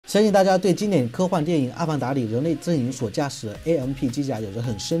相信大家对经典科幻电影《阿凡达》里人类阵营所驾驶的 AMP 机甲有着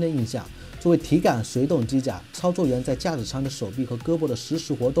很深的印象。作为体感水动机甲，操作员在驾驶舱的手臂和胳膊的实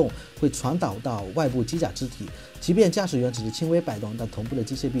时活动会传导到外部机甲肢体，即便驾驶员只是轻微摆动，但头部的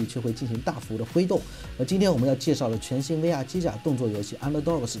机械臂却会进行大幅的挥动。而今天我们要介绍的全新 VR 机甲动作游戏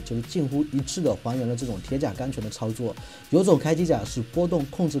Underdogs 就是近乎一致的还原了这种铁甲钢拳的操作。有种开机甲是拨动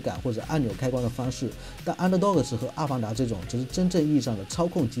控制杆或者按钮开关的方式，但 Underdogs 和阿凡达这种则是真正意义上的操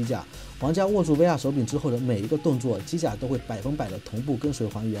控机甲。玩家握住 VR 手柄之后的每一个动作，机甲都会100%的同步跟随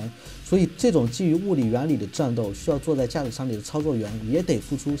还原。所以这种基于物理原理的战斗，需要坐在驾驶舱里的操作员也得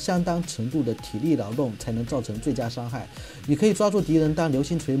付出相当程度的体力劳动，才能造成最佳伤害。你可以抓住敌人当流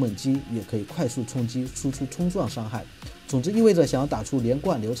星锤猛击，也可以快速冲击，输出冲撞伤害。总之意味着想要打出连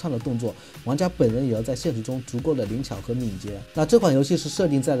贯流畅的动作，玩家本人也要在现实中足够的灵巧和敏捷。那这款游戏是设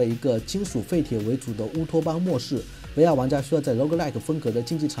定在了一个金属废铁为主的乌托邦末世，VR 玩家需要在 roguelike 风格的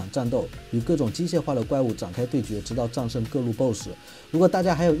竞技场战斗，与各种机械化的怪物展开对决，直到战胜各路 BOSS。如果大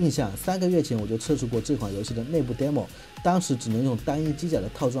家还有印象，3个月前我就测试过这款游戏的内部 demo， 当时只能用单一机甲的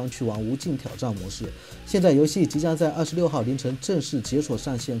套装去玩无尽挑战模式。现在游戏即将在26号凌晨正式解锁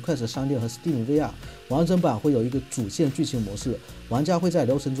上线 Quest 商店和 Steam VR， 完整版会有一个主线剧情模式，玩家会在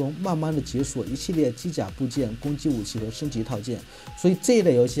流程中慢慢的解锁一系列机甲部件、攻击武器和升级套件，所以这一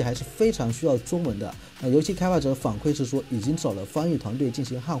类游戏还是非常需要中文的。那游戏开发者反馈是说，已经找了翻译团队进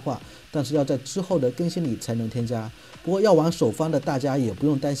行汉化，但是要在之后的更新里才能添加。不过要玩首发的大家也不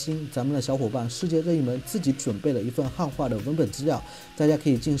用担心，咱们的小伙伴世界任意门自己准备了一份汉化的文本资料，大家可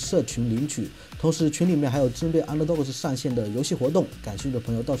以进社群领取。同时群里面还有针对 Underdogs 上线的游戏活动，感兴趣的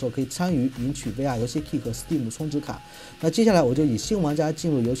朋友到时候可以参与赢取 VR 游戏key和steam充值卡。那接下来我就以新玩家进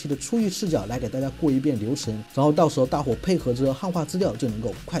入游戏的初遇视角来给大家过一遍流程，然后到时候大伙配合着汉化资料就能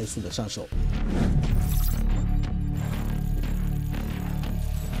够快速的上手。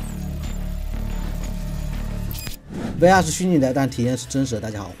VR 是虚拟的，但体验是真实的。大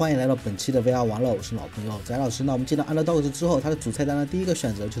家好，欢迎来到本期的 VR 玩乐，我是老朋友翟老师。那我们进到 Underdogs 之后，它的主菜单的第一个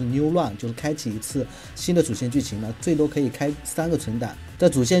选择就是 New Run， 就是开启一次新的主线剧情呢，最多可以开3个存档。在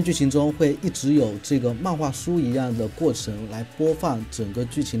主线剧情中会一直有这个漫画书一样的过程来播放整个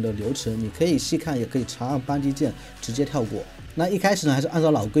剧情的流程，你可以细看，也可以长按扳机键直接跳过。那一开始呢，还是按照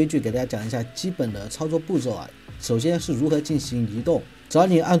老规矩给大家讲一下基本的操作步骤啊。首先是如何进行移动，只要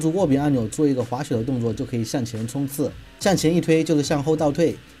你按住握柄按钮做一个滑雪的动作，就可以向前冲刺。向前一推就是向后倒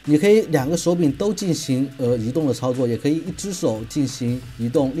退，你可以2个手柄都进行移动的操作，也可以一只手进行移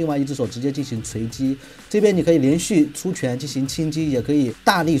动，另外一只手直接进行锤击。这边你可以连续出拳进行轻击，也可以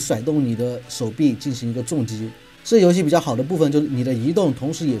大力甩动你的手臂进行一个重击。这游戏比较好的部分就是你的移动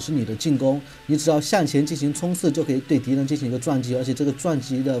同时也是你的进攻，你只要向前进行冲刺就可以对敌人进行一个撞击，而且这个撞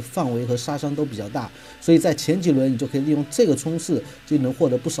击的范围和杀伤都比较大，所以在前几轮你就可以利用这个冲刺就能获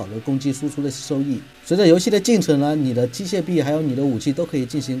得不少的攻击输出的收益。随着游戏的进程呢，你的机械臂还有你的武器都可以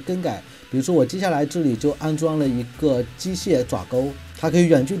进行更改，比如说我接下来这里就安装了一个机械爪钩，它可以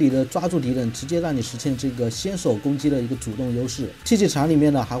远距离的抓住敌人，直接让你实现这个先手攻击的一个主动优势。竞技场里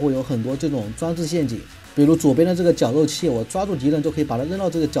面呢还会有很多这种装置陷阱，比如左边的这个绞肉器，我抓住敌人就可以把它扔到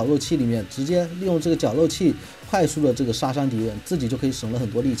这个绞肉器里面，直接利用这个绞肉器快速的这个杀伤敌人，自己就可以省了很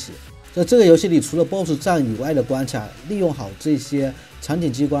多力气。在这个游戏里，除了 BOSS 战以外的关卡，利用好这些场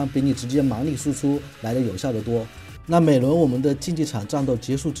景机关，比你直接盲力输出来的有效的多。那每轮我们的竞技场战斗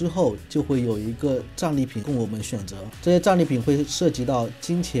结束之后，就会有一个战利品供我们选择，这些战利品会涉及到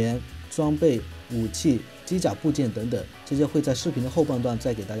金钱、装备、武器、机甲部件等等，这些会在视频的后半段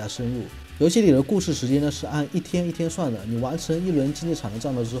再给大家深入。游戏里的故事时间呢是按一天一天算的，你完成1轮竞技场的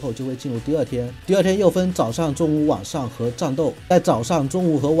战斗之后，就会进入第2天。第2天又分早上、中午、晚上和战斗，在早上、中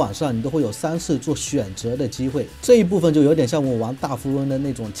午和晚上，你都会有3次做选择的机会。这一部分就有点像我玩大富翁的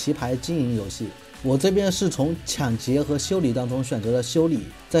那种棋牌经营游戏。我这边是从抢劫和修理当中选择了修理，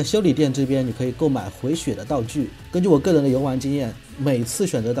在修理店这边你可以购买回血的道具。根据我个人的游玩经验，每次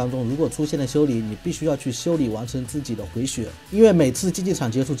选择当中如果出现了修理，你必须要去修理完成自己的回血，因为每次竞技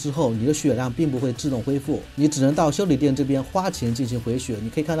场结束之后，你的血量并不会自动恢复，你只能到修理店这边花钱进行回血。你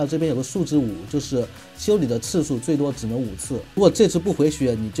可以看到这边有个数字5，就是修理的次数最多只能5次，如果这次不回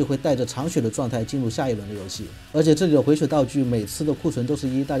血，你就会带着残血的状态进入下一轮的游戏。而且这里的回血道具每次的库存都是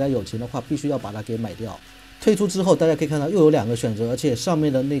1，大家有钱的话必须要把它给买掉。退出之后，大家可以看到又有2个选择，而且上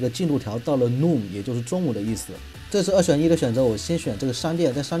面的那个进度条到了 noon， 也就是中午的意思。这是2选1的选择，我先选这个商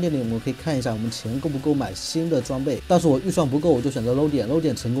店，在商店里我们可以看一下我们钱够不够买新的装备，但是我预算不够，我就选择 low 点， low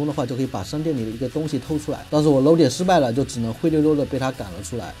点成功的话就可以把商店里的一个东西偷出来，但是我 low 点失败了，就只能灰溜溜的被他赶了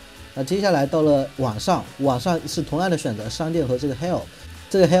出来。那接下来到了晚上，晚上是同样的选择，商店和这个 hell，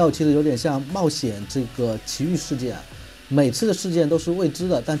 这个 hell 其实有点像冒险这个奇遇事件。每次的事件都是未知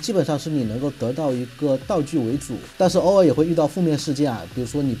的，但基本上是你能够得到一个道具为主，但是偶尔也会遇到负面事件啊，比如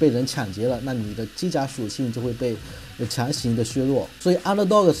说你被人抢劫了，那你的机甲属性就会被强行的削弱。所以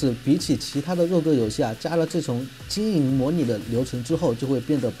Underdogs 比起其他的肉鸽游戏啊，加了这种经营模拟的流程之后，就会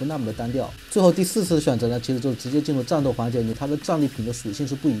变得不那么的单调。最后第4次的选择呢，其实就直接进入战斗环节，它的战利品的属性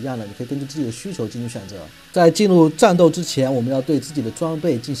是不一样的，你可以根据自己的需求进行选择。在进入战斗之前，我们要对自己的装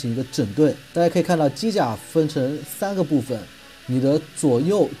备进行一个整顿。大家可以看到机甲分成3个部分，你的左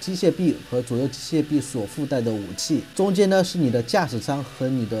右机械臂和左右机械臂所附带的武器，中间呢是你的驾驶舱和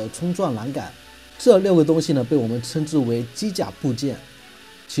你的冲撞栏杆。这6个东西呢被我们称之为机甲部件，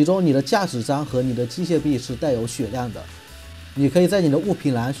其中你的驾驶舱和你的机械臂是带有血量的。你可以在你的物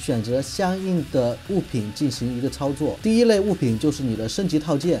品栏选择相应的物品进行一个操作。第一类物品就是你的升级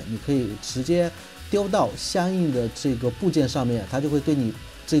套件，你可以直接丢到相应的这个部件上面，它就会对你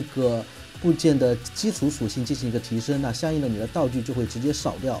这个部件的基础属性进行一个提升，那相应的你的道具就会直接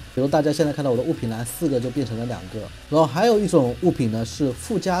少掉。比如大家现在看到我的物品栏4个就变成了2个。然后还有一种物品呢是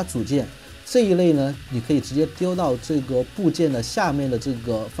附加组件，这一类呢你可以直接丢到这个部件的下面的这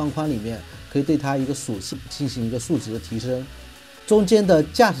个方框里面，可以对它一个属性进行一个数值的提升。中间的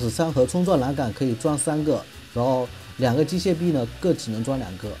驾驶舱和冲撞栏杆可以装3个，然后2个机械臂呢各只能装2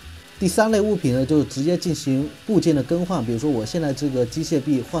个。第3类物品呢，就是直接进行部件的更换。比如说我现在这个机械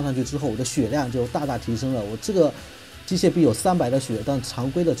臂换上去之后，我的血量就大大提升了。我这个机械臂有300的血，但常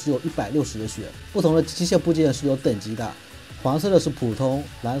规的只有160的血。不同的机械部件是有等级的，黄色的是普通，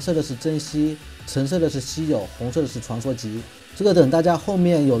蓝色的是珍稀，橙色的是稀有，红色的是传说级。这个等大家后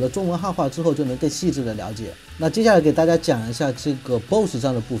面有了中文汉化之后，就能更细致的了解。那接下来给大家讲一下这个 BOSS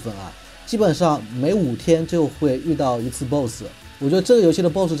战的部分啊，基本上每5天就会遇到一次 BOSS。我觉得这个游戏的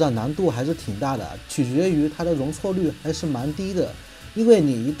BOSS 战难度还是挺大的，取决于它的容错率还是蛮低的。因为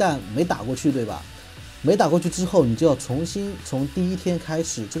你一旦没打过去，对吧？没打过去之后，你就要重新从第1天开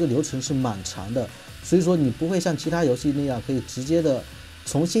始，这个流程是蛮长的。所以说你不会像其他游戏那样可以直接的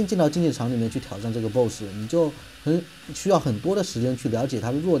重新进到竞技场里面去挑战这个 BOSS， 你就需要很多的时间去了解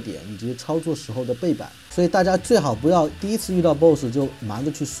它的弱点以及操作时候的背板。所以大家最好不要第一次遇到 BOSS 就忙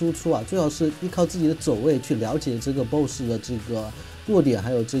着去输出啊，最好是依靠自己的走位去了解这个 BOSS 的这个弱点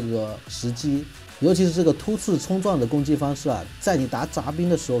还有这个时机。尤其是这个突刺冲撞的攻击方式啊，在你打杂兵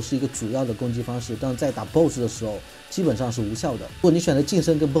的时候是一个主要的攻击方式，但在打 BOSS 的时候基本上是无效的。如果你选择近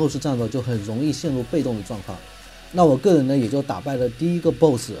身跟 BOSS 战斗，就很容易陷入被动的状况。那我个人呢，也就打败了第1个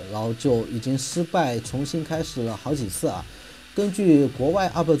BOSS， 然后就已经失败重新开始了好几次啊。根据国外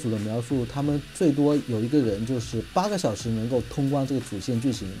UP 主的描述，他们最多有一个人就是8个小时能够通关这个主线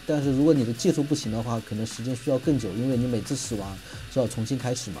剧情，但是如果你的技术不行的话，可能时间需要更久，因为你每次死亡就要重新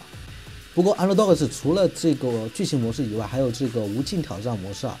开始嘛。不过 Underdogs 除了这个剧情模式以外，还有这个无尽挑战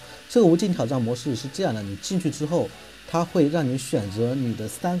模式啊。这个无尽挑战模式是这样的，你进去之后，它会让你选择你的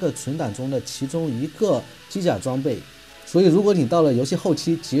3个存档中的其中1个机甲装备。所以如果你到了游戏后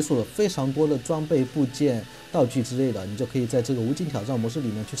期解锁了非常多的装备部件道具之类的，你就可以在这个无尽挑战模式里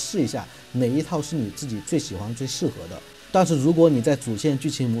面去试一下哪一套是你自己最喜欢最适合的。但是如果你在主线剧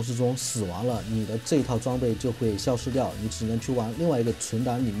情模式中死亡了，你的这一套装备就会消失掉，你只能去玩另外一个存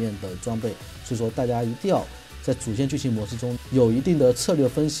档里面的装备。所以说大家一定要在主线剧情模式中有一定的策略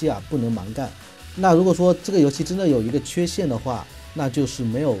分析啊，不能盲干。那如果说这个游戏真的有一个缺陷的话，那就是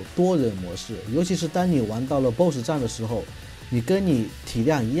没有多人模式。尤其是当你玩到了 BOSS 战的时候，你跟你体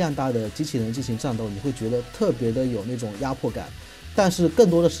量一样大的机器人进行战斗，你会觉得特别的有那种压迫感。但是更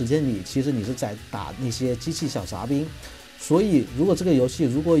多的时间里，其实你是在打那些机器小杂兵。所以如果这个游戏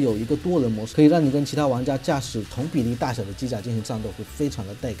如果有一个多人模式，可以让你跟其他玩家驾驶同比例大小的机甲进行战斗，会非常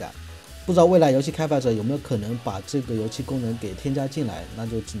的带感。不知道未来游戏开发者有没有可能把这个游戏功能给添加进来，那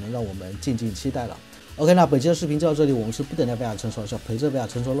就只能让我们静静期待了。OK， 那本期的视频就到这里，我们是不等待 VR 成熟，是陪着 VR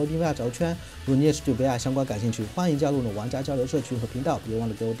成熟loading VR 找圈。如果你也是对 VR 相关感兴趣，欢迎加入我们玩家交流社群和频道，别忘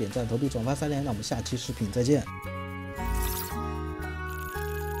了给我点赞、投币、转发3连。那我们下期视频再见。